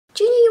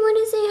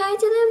hi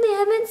to them. They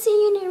haven't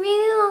seen you in a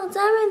really long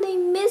time and they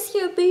miss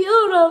your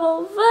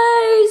beautiful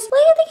face.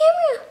 Look at the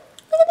camera.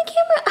 Look at the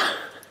camera.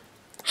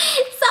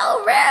 So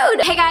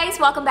rude. Hey guys,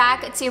 welcome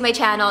back to my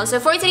channel. So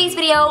for today's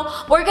video,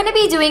 we're gonna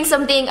be doing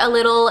something a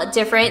little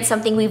different,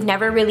 something we've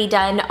never really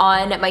done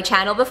on my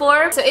channel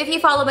before. So if you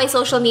follow my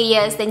social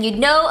medias, then you'd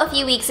know a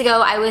few weeks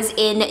ago I was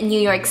in New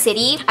York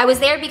City. I was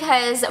there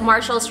because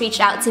Marshalls reached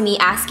out to me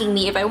asking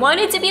me if I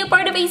wanted to be a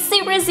part of a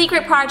super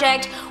secret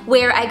project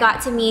where I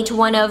got to meet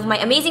one of my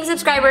amazing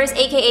subscribers,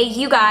 aka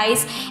you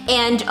guys.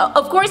 And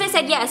of course I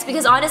said yes,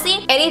 because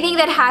honestly, anything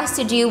that has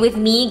to do with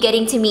me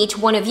getting to meet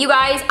one of you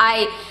guys,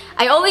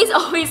 I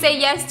always say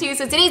yes to.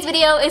 So today's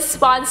video is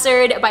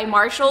sponsored by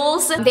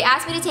Marshalls. They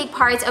asked me to take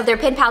part of their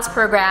Pin Pals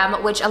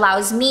program, which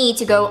allows me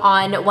to go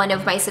on one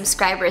of my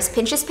subscribers'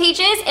 Pinterest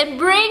pages and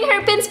bring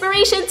her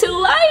pinspiration to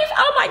life.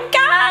 Oh my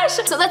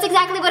gosh! So that's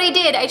exactly what I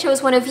did. I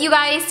chose one of you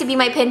guys to be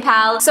my Pin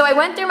Pal. So I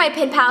went through my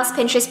Pin Pal's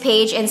Pinterest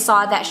page and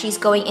saw that she's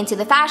going into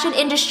the fashion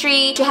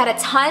industry. She had a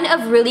ton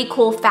of really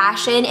cool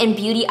fashion and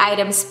beauty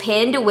items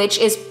pinned, which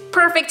is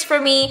perfect for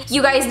me.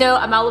 You guys know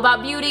I'm all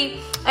about beauty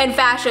and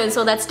fashion,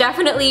 so that's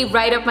definitely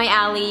right up my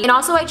alley. And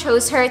also I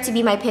chose her to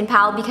be my Pin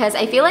Pal because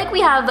I feel like we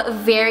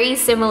have very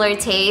similar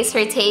tastes.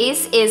 Her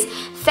taste is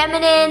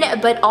feminine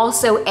but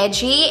also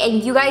edgy,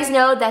 and you guys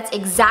know that's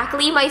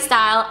exactly my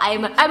style.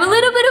 I'm a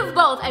little bit of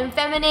both. I'm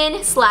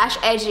feminine slash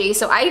edgy,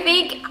 so I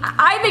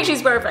think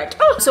she's perfect.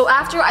 So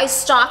after I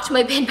stalked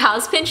my Pin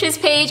Pal's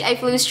Pinterest page, I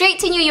flew straight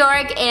to New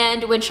York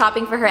and went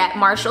shopping for her at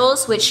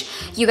Marshalls, which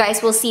you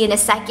guys will see in a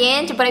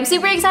second. But I'm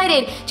super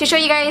excited to show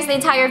you guys the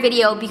entire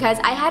video because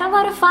I had a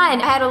lot of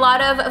fun. I had a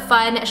lot of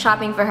fun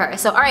shopping for her.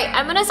 So alright,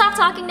 I'm gonna stop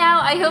talking now.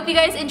 I hope you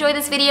guys enjoy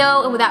this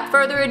video, and without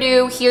further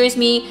ado, here's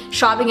me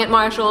shopping at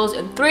Marshalls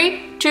in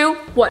 3, 2,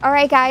 1.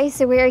 Alright guys,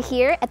 so we're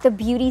here at the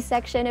beauty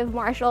section of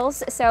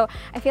Marshalls. So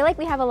I feel like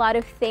we have a lot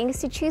of things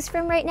to choose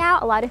from right now,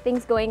 a lot of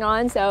things going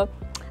on, so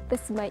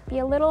this might be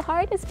a little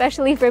hard,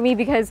 especially for me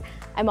because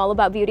I'm all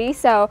about beauty.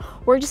 So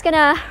we're just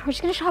gonna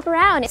shop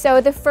around. So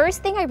the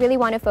first thing I really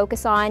want to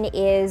focus on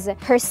is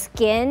her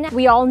skin.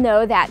 We all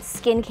know that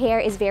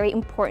skincare is very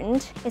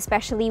important,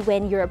 especially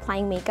when you're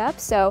applying makeup.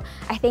 So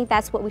I think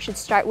that's what we should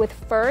start with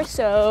first.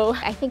 So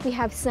I think we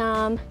have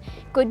some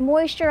good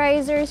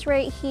moisturizers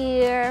right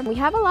here. We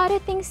have a lot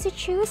of things to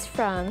choose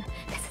from.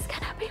 This is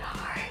gonna be hard.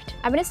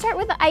 I'm gonna start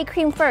with the eye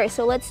cream first,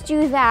 so let's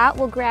do that.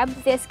 We'll grab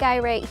this guy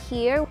right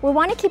here. We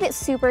want to keep it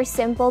super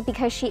simple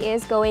because she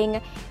is going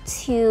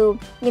to,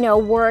 you know,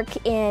 work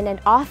in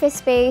an office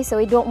space, so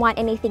we don't want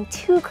anything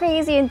too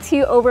crazy and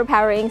too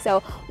overpowering.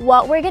 So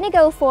what we're gonna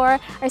go for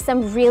are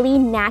some really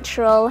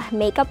natural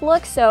makeup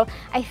looks. So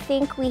I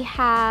think we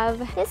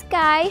have this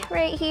guy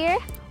right here.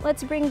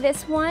 Let's bring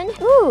this one.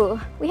 Ooh,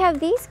 we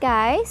have these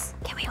guys.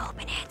 Can we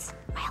open it?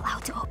 Am I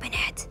allowed to open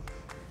it?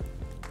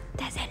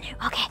 Doesn't it?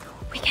 Okay.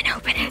 We can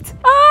open it.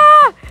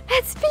 Ah,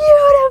 it's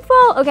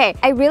beautiful. Okay,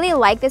 I really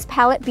like this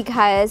palette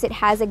because it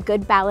has a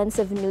good balance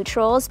of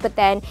neutrals, but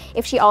then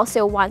if she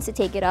also wants to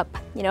take it up,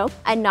 you know,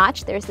 a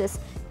notch, there's this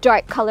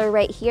dark color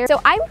right here.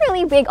 So I'm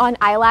really big on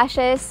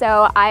eyelashes,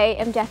 so I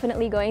am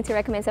definitely going to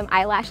recommend some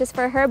eyelashes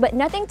for her, but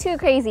nothing too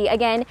crazy.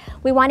 Again,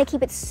 we want to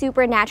keep it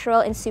super natural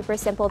and super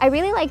simple. I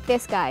really like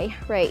this guy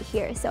right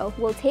here, so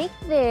we'll take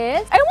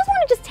this. I almost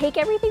want to just take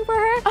everything for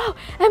her. Oh,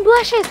 and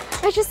blushes.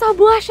 I just saw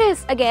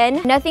blushes.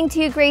 Again, nothing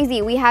too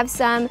crazy. We have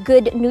some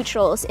good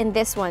neutrals in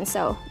this one,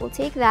 so we'll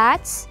take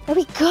that. Are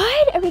we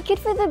good? Are we good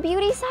for the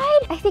beauty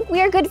side? I think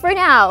we are good for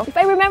now. If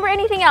I remember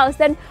anything else,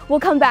 then we'll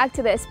come back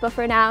to this, but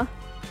for now,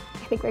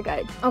 I think we're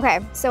good. Okay,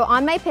 so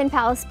on my Pin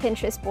Pal's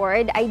Pinterest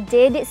board, I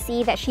did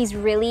see that she's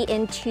really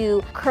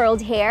into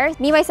curled hair.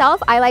 Me,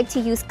 myself, I like to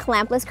use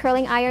clampless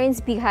curling irons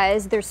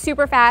because they're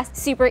super fast,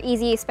 super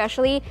easy,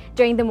 especially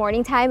during the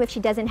morning time if she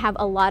doesn't have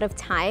a lot of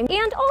time.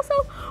 And also,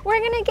 we're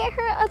gonna get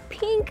her a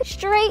pink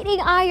straightening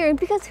iron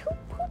because who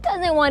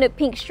doesn't want a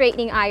pink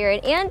straightening iron?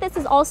 And this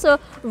is also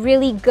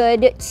really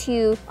good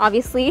to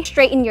obviously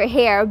straighten your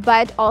hair,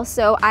 but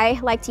also I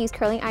like to use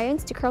curling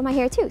irons to curl my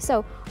hair too.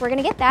 So we're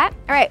gonna get that.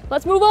 All right,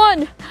 let's move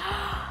on.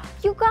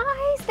 You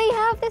guys, they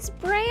have this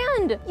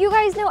brand. You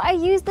guys know I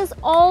use this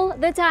all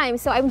the time,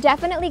 so I'm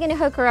definitely gonna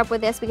hook her up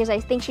with this because I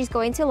think she's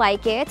going to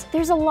like it.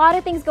 There's a lot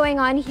of things going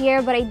on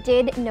here, but I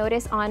did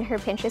notice on her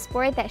Pinterest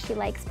board that she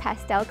likes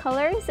pastel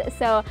colors,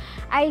 so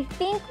I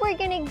think we're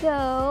gonna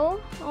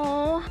go,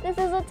 oh, this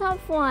is a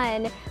tough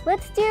one.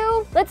 Let's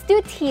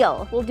do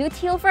teal. We'll do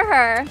teal for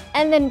her,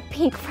 and then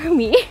pink for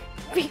me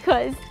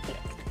because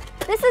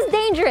this is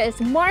dangerous.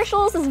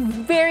 Marshalls is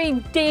very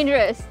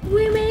dangerous.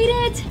 We made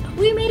it!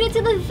 We made it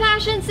to the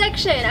fashion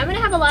section. I'm gonna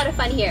have a lot of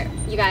fun here,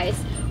 you guys.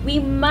 We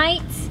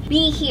might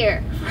be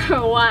here for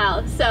a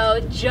while,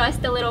 so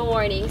just a little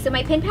warning. So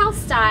my Pin Pal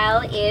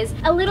style is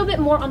a little bit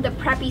more on the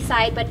preppy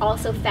side, but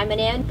also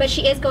feminine. But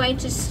she is going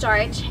to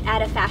start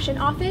at a fashion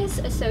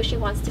office, so she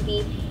wants to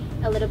be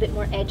a little bit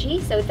more edgy.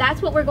 So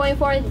that's what we're going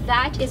for.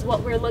 That is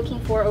what we're looking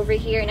for over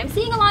here. And I'm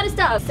seeing a lot of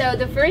stuff. So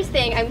the first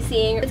thing I'm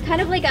seeing is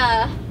kind of like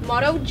a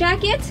moto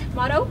jacket.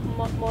 Moto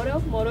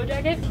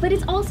jacket. But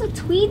it's also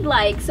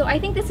tweed-like. So I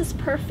think this is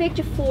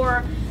perfect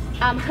for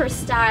her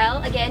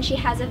style. Again, she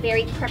has a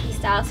very preppy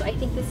style, so I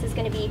think this is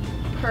gonna be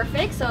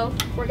perfect. So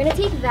we're gonna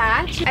take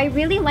that. I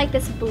really like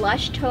this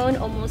blush tone,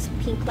 almost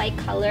pink-like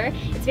color.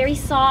 It's very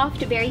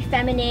soft, very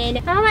feminine.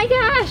 Oh my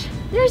gosh,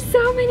 there's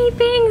so many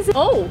things.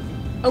 Oh,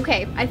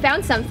 okay, I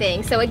found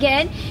something. So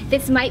again,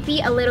 this might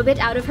be a little bit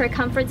out of her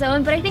comfort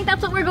zone, but I think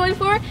that's what we're going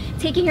for,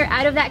 taking her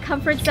out of that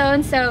comfort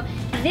zone. So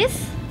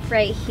this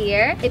right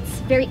here, it's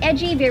very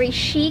edgy, very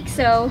chic,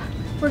 so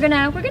we're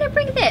gonna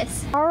bring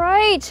this. All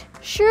right,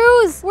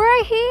 shoes,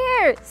 we're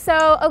here.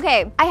 So,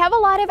 okay, I have a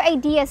lot of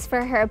ideas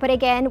for her, but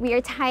again, we are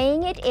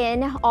tying it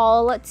in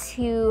all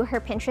to her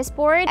Pinterest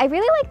board. I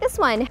really like this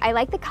one. I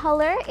like the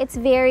color.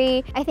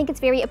 I think it's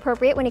very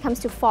appropriate when it comes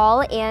to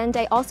fall, and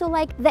I also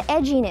like the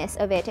edginess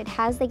of it. It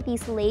has like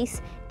these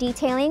lace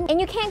detailing, and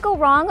you can't go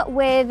wrong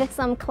with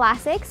some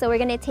classics. So we're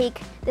gonna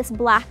take this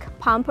black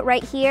pump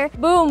right here.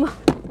 Boom,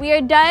 we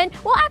are done.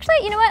 Well,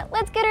 actually, you know what?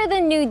 Let's get her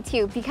the nude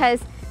too,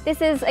 because this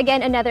is,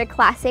 again, another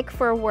classic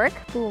for work.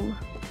 Boom,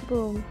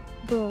 boom,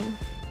 boom.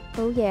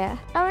 Oh yeah.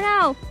 Oh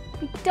no,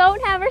 we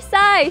don't have her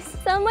size.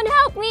 Someone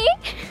help me,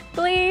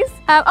 please.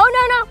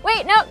 Oh no,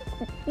 wait, no.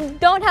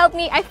 Don't help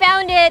me, I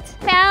found it.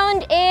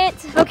 Found it.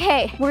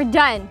 Okay, we're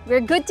done. We're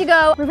good to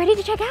go. We're ready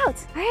to check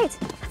out. All right,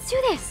 let's do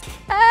this.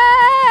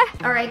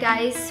 All right,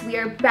 guys, we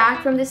are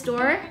back from the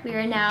store. We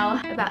are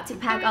now about to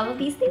pack all of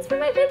these things for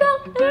my pen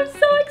pal, and I'm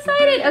so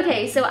excited.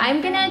 Okay, so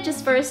I'm gonna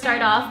just first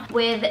start off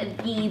with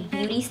the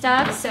beauty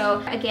stuff.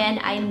 So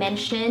again, I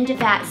mentioned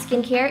that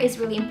skincare is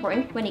really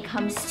important when it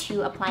comes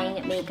to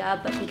applying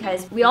makeup,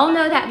 because we all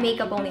know that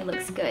makeup only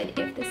looks good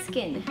if the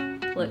skin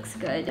looks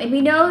good. And we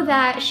know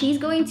that she's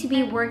going to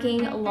be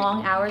working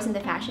long hours in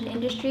the fashion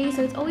industry,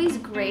 so it's always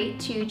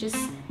great to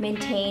just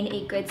maintain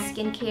a good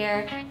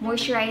skincare,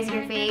 moisturize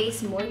your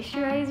face,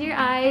 moisturize your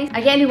eyes.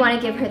 Again, we want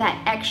to give her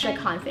that extra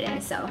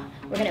confidence, so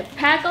we're gonna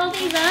pack all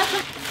these up.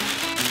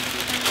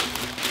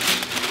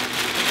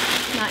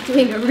 Not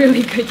doing a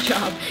really good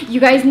job. You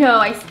guys know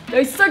I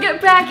suck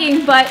at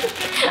packing, but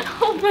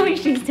hopefully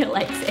she still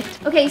likes it.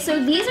 Okay,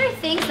 so these are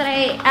things that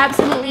I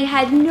absolutely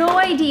had no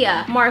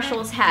idea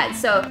Marshalls had.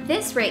 So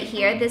this right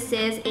here, this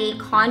is a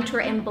contour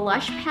and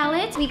blush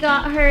palette. We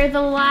got her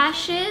the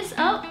lashes.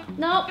 Oh,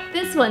 no,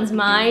 this one's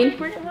mine.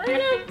 We're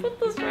gonna put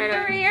this right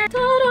over here.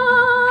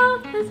 Ta-da!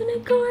 Isn't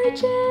it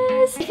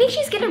gorgeous? I think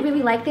she's gonna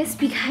really like this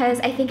because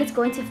I think it's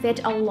going to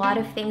fit a lot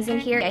of things in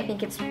here. I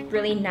think it's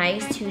really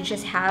nice to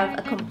just have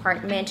a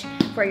compartment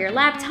for your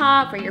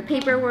laptop, for your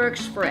paperwork,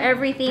 for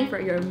everything, for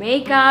your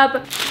makeup.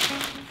 Look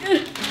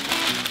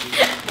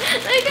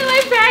at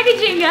my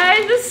packaging,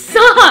 guys. This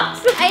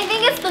sucks. I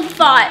think it's the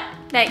thought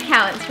that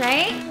counts,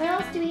 right? What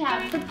else do we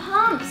have? The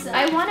pumps.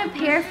 I want a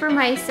pair for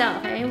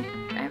myself. I'm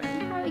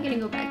probably gonna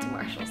go back to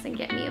Marshalls and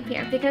get me a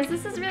pair because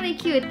this is really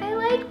cute. I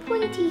like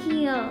pointy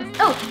heels.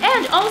 Oh,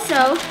 and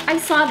also, I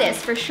saw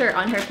this for sure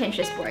on her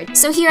Pinterest board.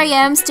 So here I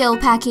am still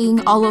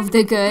packing all of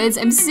the goods.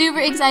 I'm super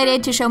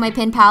excited to show my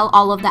pen pal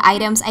all of the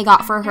items I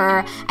got for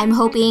her. I'm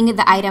hoping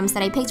the items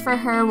that I picked for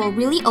her will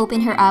really open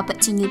her up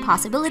to new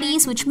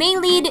possibilities, which may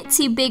lead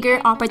to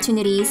bigger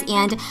opportunities.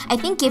 And I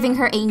think giving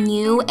her a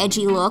new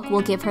edgy look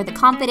will give her the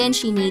confidence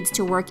she needs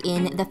to work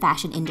in the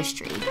fashion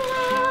industry.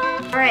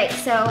 Alright,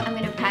 so I'm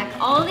gonna pack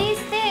all these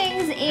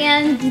things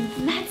and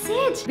that's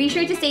it. Be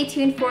sure to stay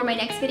tuned for my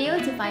next video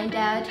to find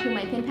out who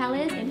my pen pal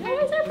is and how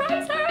I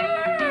surprise her.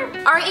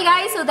 Alright, you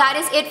guys, so that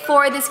is it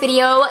for this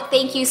video.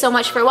 Thank you so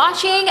much for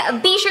watching.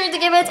 Be sure to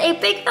give it a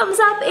big thumbs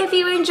up if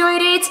you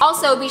enjoyed it.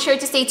 Also, be sure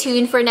to stay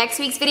tuned for next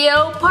week's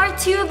video, part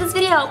 2 of this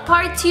video.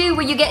 Part 2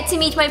 where you get to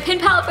meet my pen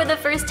pal for the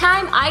first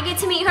time. I get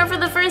to meet her for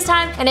the first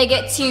time and I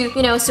get to,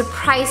 you know,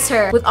 surprise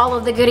her with all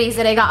of the goodies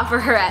that I got for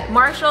her at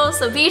Marshalls.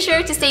 So be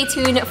sure to stay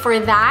tuned for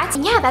that.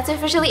 And yeah, that's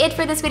officially it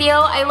for this video.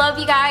 I love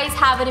you guys.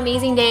 Have an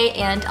amazing day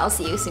and I'll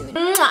see you soon.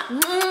 Mwah,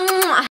 mwah.